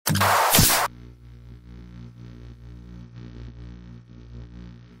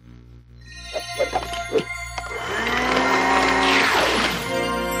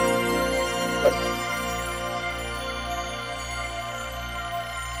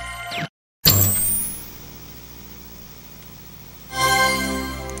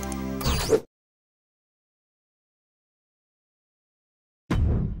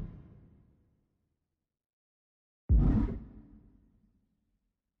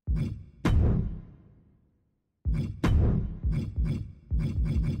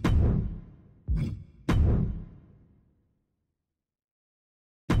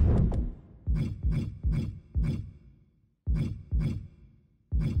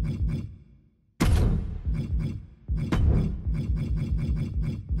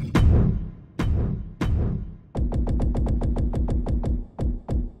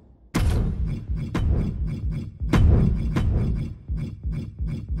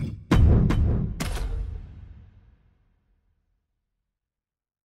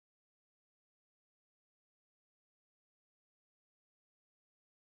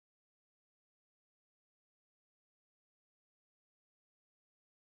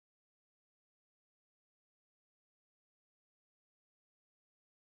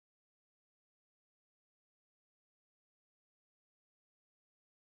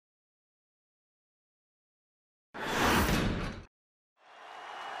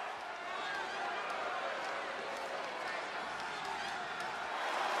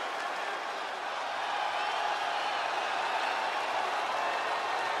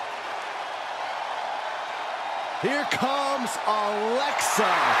Here comes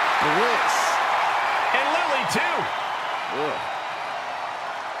Alexa Bliss. And Lily, too. Ugh.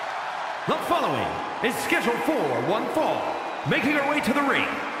 The following is scheduled for one fall. Making her way to the ring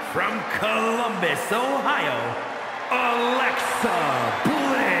from Columbus, Ohio, Alexa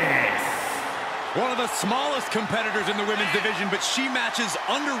Bliss. One of the smallest competitors in the women's division, but she matches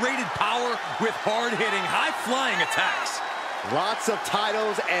underrated power with hard-hitting, high-flying attacks. Lots of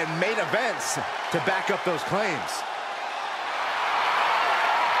titles and main events to back up those claims.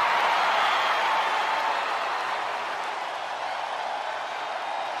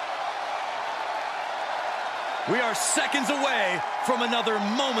 We are seconds away from another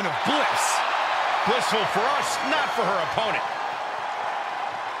moment of bliss. Blissful for us, not for her opponent.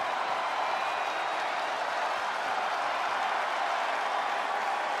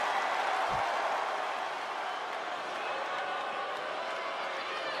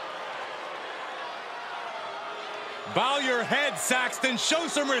 Bow your head, Saxton. Show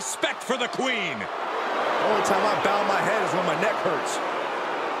some respect for the queen. Only time I bow my head is when my neck hurts.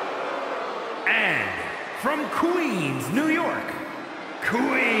 And from Queens, New York,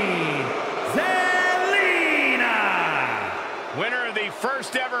 Queen Zelina. Winner of the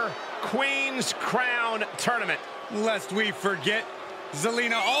first ever Queen's Crown Tournament. Lest we forget,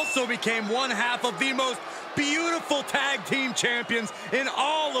 Zelina also became one half of the most beautiful tag team champions in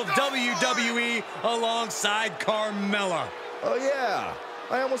all of WWE alongside Carmella. Oh yeah,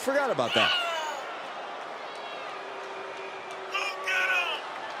 I almost forgot about that.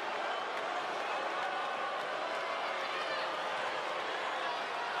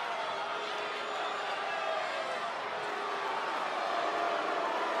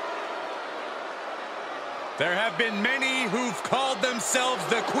 There have been many who've called themselves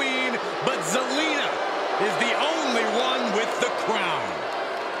the queen, but Zelina is the only one with the crown.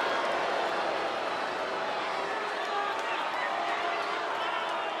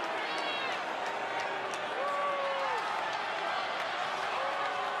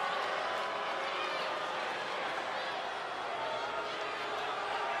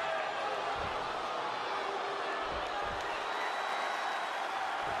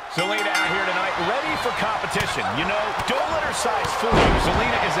 Zelina out here tonight, ready for competition. You know, don't let her size fool you.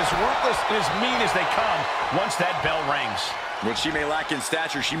 Zelina is as ruthless and as mean as they come once that bell rings. What she may lack in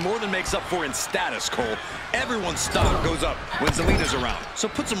stature, she more than makes up for in status, Cole. Everyone's stock goes up when Zelina's around, so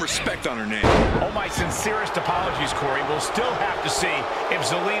put some respect on her name. Oh, my sincerest apologies, Corey. We'll still have to see if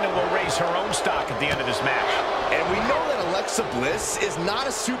Zelina will raise her own stock at the end of this match. And we know that Alexa Bliss is not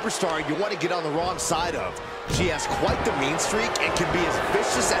a superstar you want to get on the wrong side of. She has quite the mean streak and can be as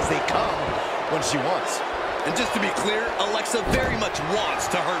vicious as they come when she wants. And just to be clear, Alexa very much wants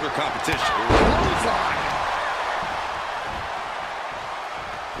to hurt her competition. Clothesline!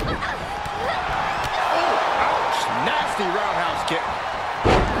 Oh, ouch! Nasty roundhouse kick.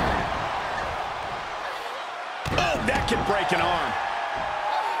 Oh, that can break an arm.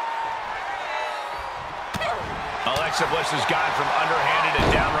 Alexa Bliss has gone from underhanded to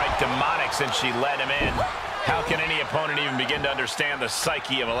downright demonic since she let him in. How can any opponent even begin to understand the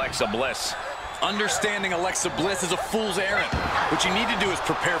psyche of Alexa Bliss? Understanding Alexa Bliss is a fool's errand. What you need to do is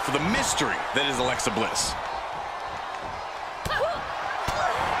prepare for the mystery that is Alexa Bliss.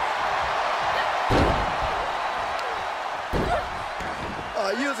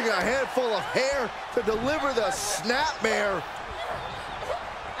 Using a handful of hair to deliver the snapmare.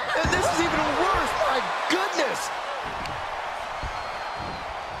 And this is even worse, my goodness!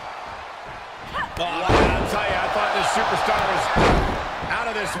 Oh, I'll tell you, I thought this superstar was out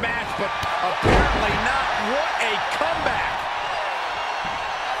of this match, but apparently not. What a comeback!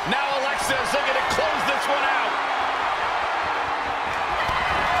 Now Alexa is looking to close this one out.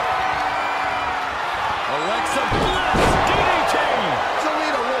 Alexa Bliss, DDT!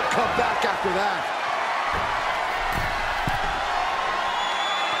 Zelina won't come back after that.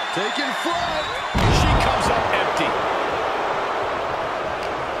 Taking flight. She comes up empty.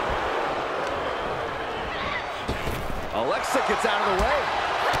 Alexa gets out of the way.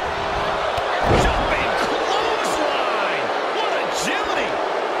 Jumping clothesline. What agility.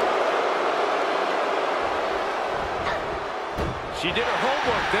 She did her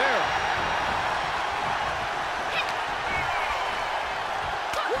homework there.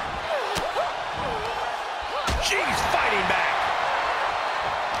 She's fighting back.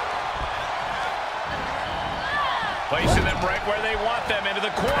 Placing them right where they want them, into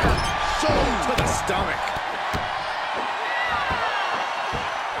the corner. Shoulder to the stomach.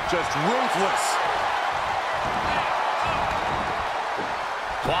 Just ruthless.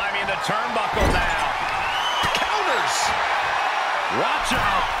 Climbing the turnbuckle now. Counters. Watch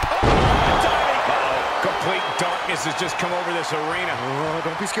out. Oh, diving. Complete darkness has just come over this arena. Oh,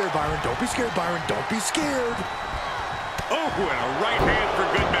 don't be scared, Byron. Don't be scared, Byron. Don't be scared. Oh, and a right hand for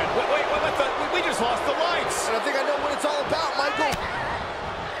good men. Wait, we just lost the lights. And I think I know what it's all about, Michael.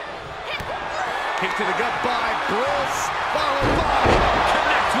 Kick to the gut by Bliss. Followed by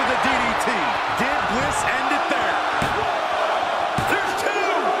Connects with a DDT. Did Bliss end it there? There's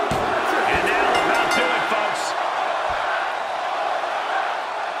two. And now about to it, folks.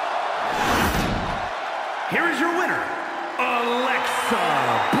 Here is your winner, Alexa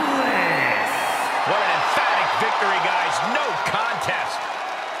Bliss. What an emphatic victory, guys. No contest.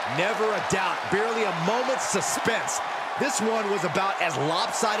 never a doubt, barely a moment's suspense. This one was about as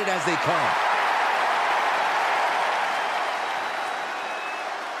lopsided as they come.